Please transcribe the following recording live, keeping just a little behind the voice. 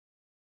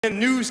And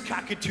news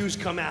cockatoos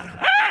come out.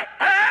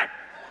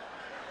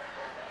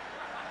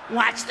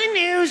 Watch the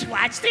news,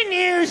 watch the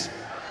news.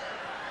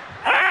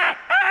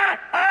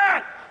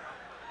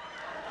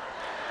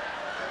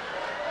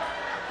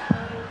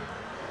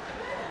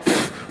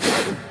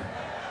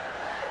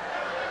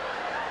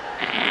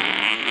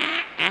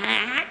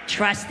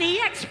 Trust the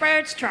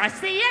experts,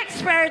 trust the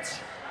experts.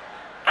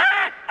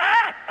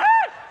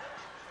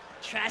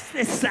 Trust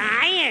the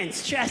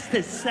science, trust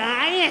the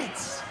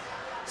science.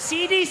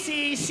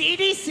 CDC,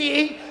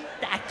 CDC,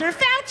 Dr.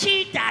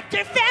 Fauci,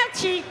 Dr.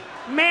 Fauci.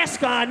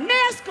 Mask on,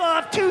 mask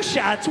off, 2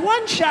 shots,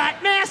 1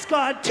 shot, mask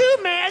on, 2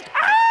 masks.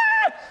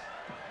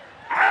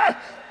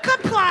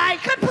 Comply,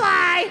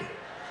 comply.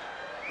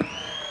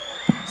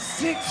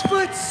 6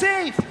 foot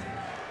safe.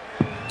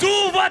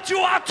 Do what you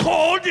are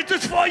told. It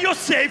is for your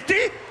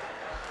safety.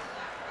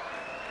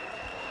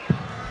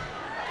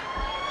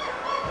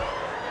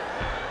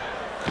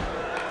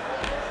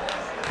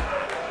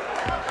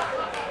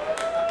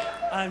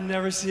 I've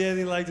never seen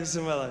anything like this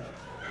in my life.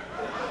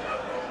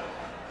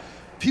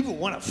 People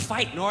want to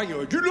fight and argue.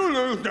 You don't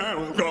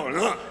understand what's going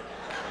on.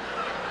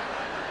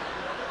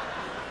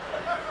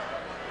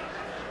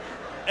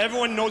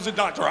 Everyone knows a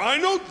doctor. I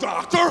know a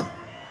doctor.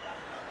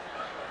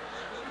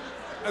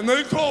 And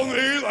they told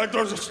me, like,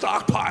 there's a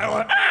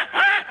stockpile.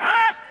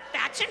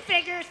 Facts and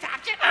figures,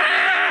 facts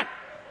and...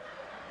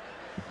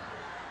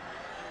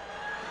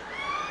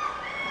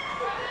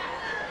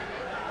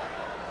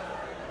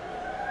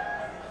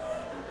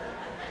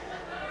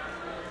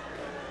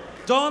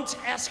 Don't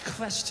ask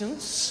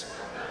questions.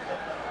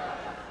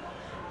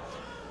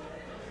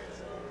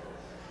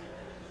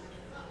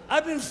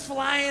 I've been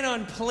flying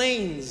on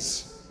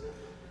planes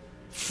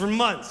for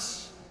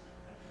months.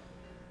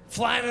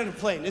 Flying on a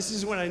plane. This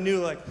is when I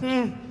knew, like,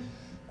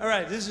 all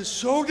right, this is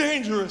so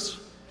dangerous.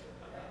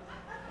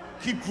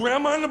 Keep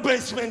grandma in the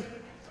basement.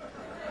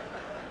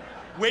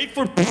 Wait.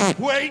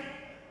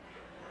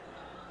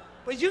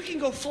 But you can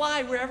go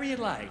fly wherever you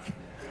like.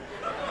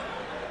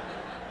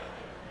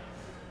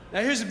 Now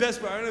here's the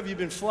best part. I don't know if you've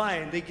been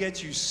flying. They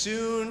get you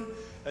soon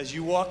as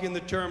you walk in the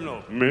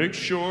terminal. Make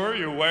sure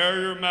you wear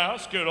your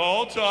mask at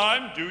all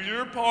times. Do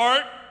your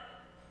part.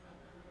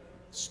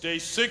 Stay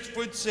 6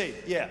 foot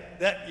safe. Yeah,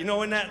 that, you know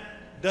when that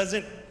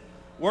doesn't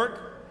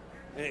work?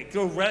 And it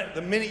goes right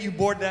the minute you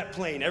board that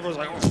plane. Everyone's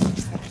like, oh.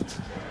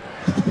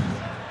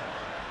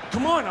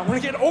 Come on, I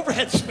want to get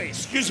overhead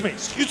space. Excuse me.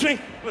 Excuse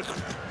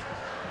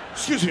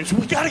me, so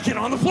we gotta get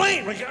on the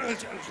plane.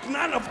 There's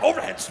not enough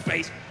overhead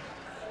space.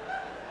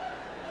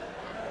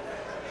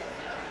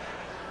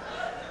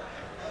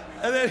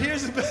 And then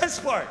here's the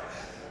best part.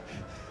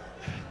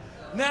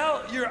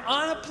 Now you're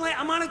on a plane.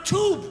 I'm on a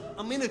tube.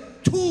 I'm in a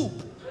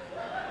tube.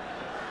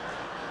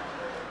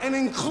 An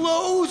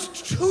enclosed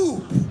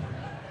tube.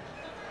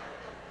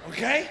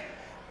 Okay?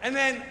 And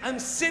then I'm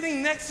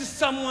sitting next to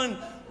someone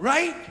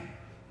right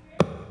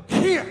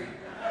here.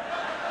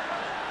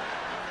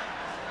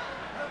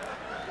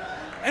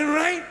 And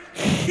right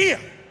here.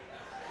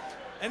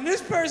 And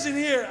this person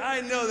here,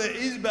 I know that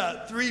he's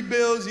about 3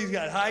 bills. He's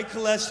got high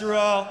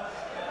cholesterol.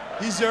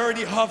 He's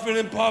already huffing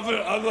and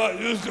puffing. I'm not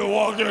used to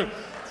walking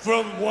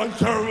from one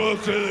terminal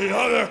to the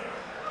other.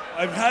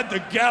 I've had the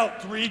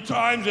gout 3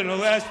 times in the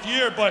last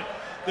year, but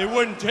they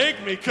wouldn't take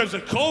me because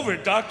of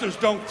COVID. Doctors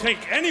don't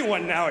take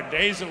anyone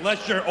nowadays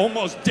unless you're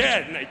almost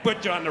dead and they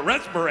put you on the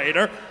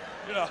respirator.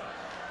 You know.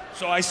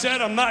 So I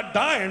said I'm not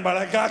dying, but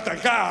I got the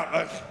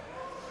gout.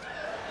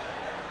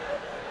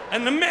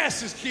 And the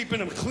mask is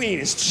keeping him clean.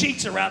 His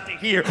cheeks are out to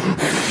here.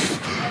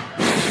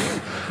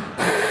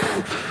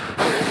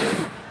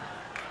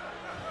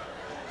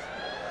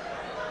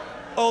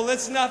 Oh,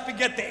 let's not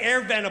forget the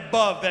air vent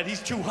above that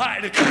he's too high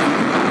to...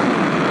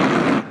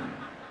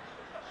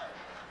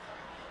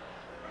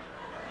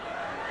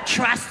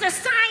 Trust the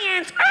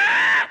science.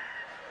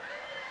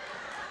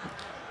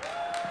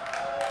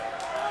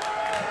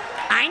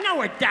 I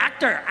know a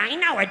doctor. I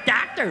know a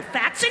doctor.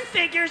 Facts and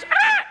figures.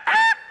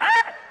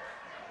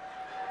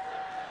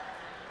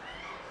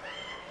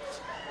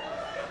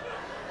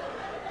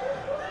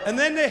 And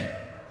then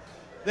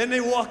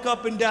they walk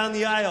up and down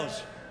the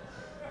aisles.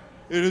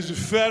 It is a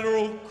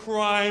federal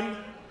crime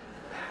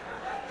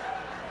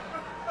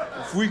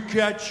if we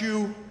catch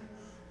you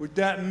with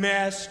that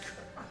mask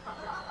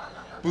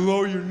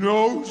below your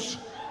nose,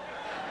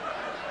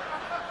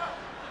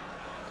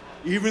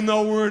 even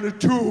though we're in a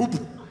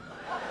tube.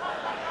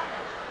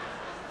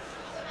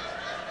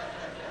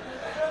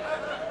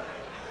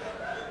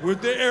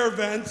 With the air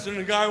vents and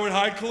a guy with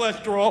high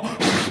cholesterol.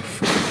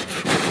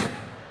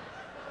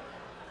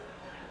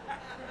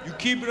 You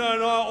keep it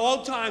on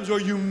all times, or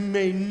you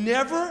may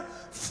never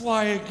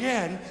fly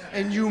again,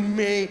 and you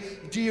may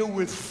deal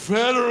with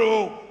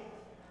federal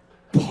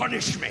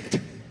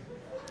punishment.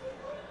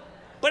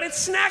 But it's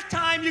snack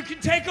time, you can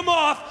take them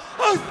off.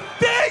 Oh,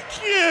 thank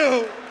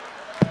you!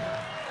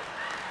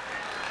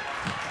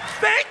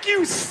 Thank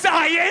you,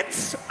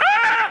 science!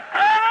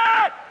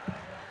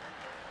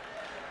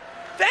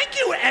 Thank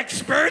you,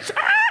 experts!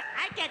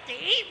 I get to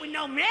eat with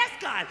no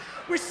mask on.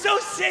 We're so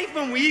safe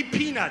when we eat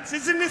peanuts.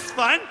 Isn't this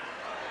fun?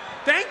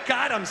 Thank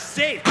God I'm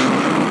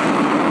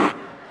safe.